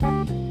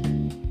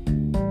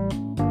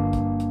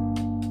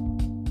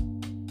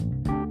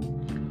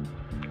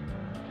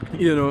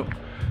You know,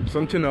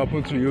 something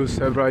happened to you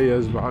several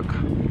years back,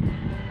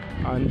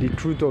 and the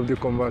truth of the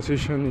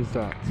conversation is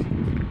that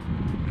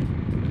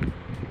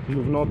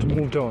you've not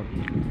moved on.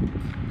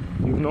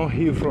 You've not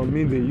healed from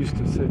it, they used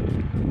to say.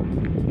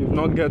 You've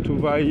not get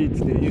over it,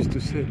 they used to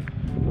say.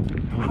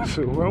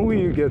 So when will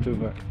you get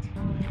over it?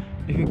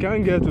 If you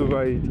can't get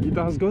over it, it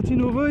has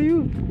gotten over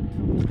you.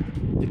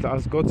 It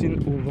has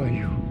gotten over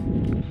you.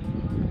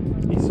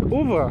 It's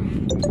over.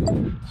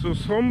 So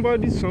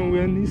somebody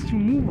somewhere needs to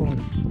move on.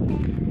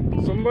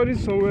 Somebody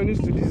somewhere needs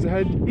to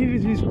decide if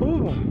it is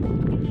over.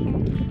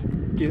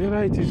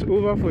 Either it is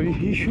over for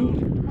the issue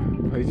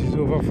or it is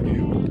over for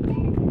you.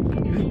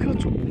 You've got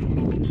to move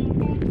on.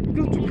 You've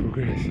got to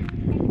progress.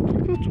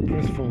 You've got to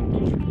press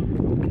forward.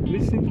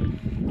 Listen,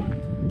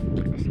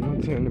 there's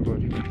nothing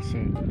anybody can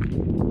say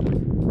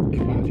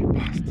about the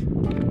past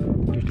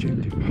to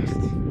change the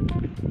past.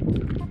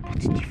 But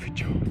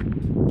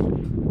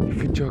the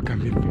future can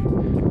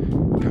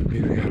be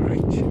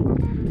rearranged.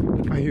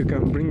 And you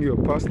can bring your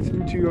past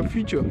into your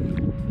future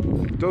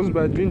just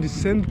by doing the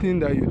same thing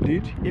that you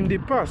did in the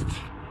past.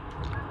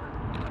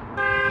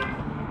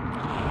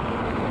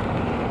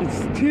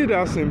 It's still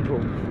that simple.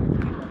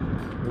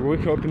 You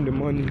wake up in the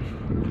morning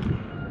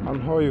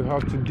and all you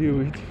have to deal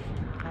with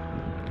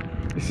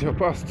is your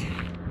past.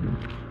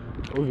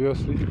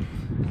 Obviously,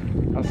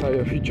 that's how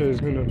your future is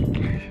going to look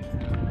like.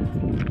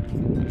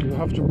 You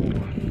have to move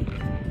on.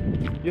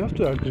 You have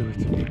to agree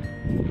with me.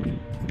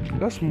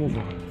 Let's move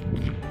on.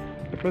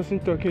 The person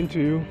talking to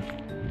you,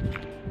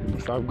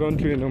 because I've gone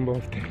through a number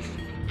of things,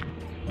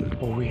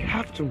 but we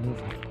have to move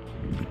on.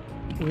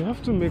 We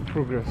have to make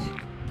progress.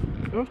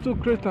 We have to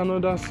create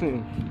another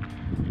scene.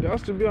 There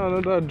has to be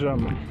another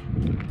drama.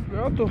 We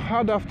have to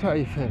have after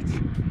effects.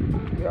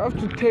 We have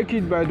to take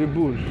it by the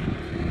bull.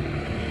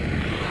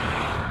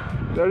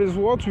 There is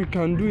what we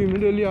can do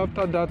immediately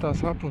after that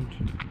has happened.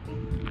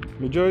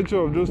 Majority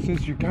of those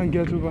things you can't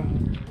get over,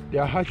 they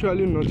are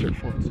actually not your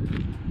fault.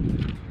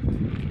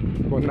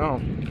 But now,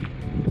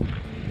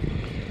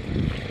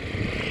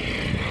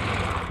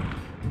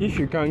 if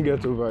you can't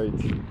get over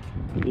it,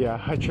 they are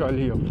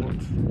actually your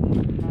fault.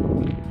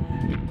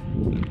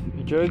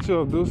 Majority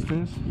of those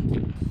things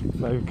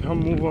that you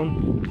can't move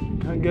on,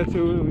 can't get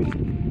away with,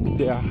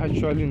 they are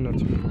actually not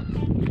your fault.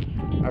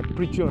 I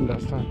pretty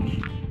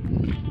understand.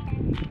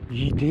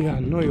 They are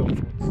not your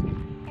fault.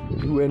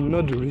 You were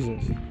not the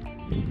reasons.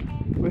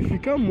 But if you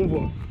can't move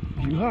on,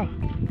 you are.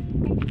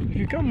 If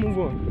you can't move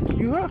on,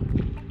 you are.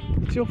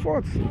 It's your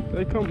fault that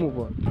you can't move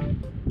on.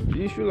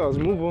 The issue has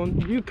moved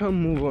on, you can't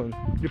move on.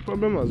 The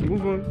problem has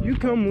moved on, you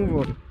can't move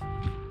on.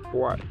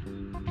 Why?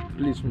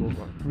 Please move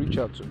on. Reach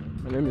out to me.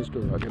 My name is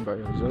Dora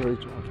Adebayo,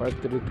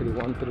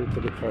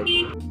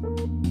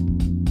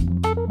 08153313335.